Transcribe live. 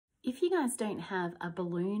if you guys don't have a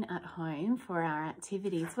balloon at home for our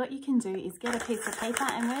activities, what you can do is get a piece of paper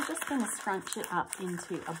and we're just going to scrunch it up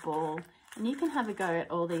into a ball. And you can have a go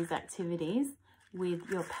at all these activities with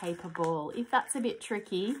your paper ball. If that's a bit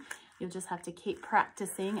tricky, you'll just have to keep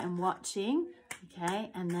practicing and watching,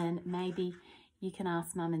 okay? And then maybe you can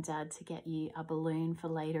ask Mum and Dad to get you a balloon for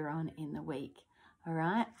later on in the week, all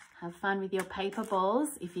right? Have fun with your paper balls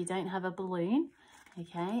if you don't have a balloon,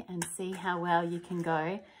 okay? And see how well you can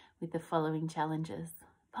go with the following challenges.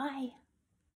 Bye.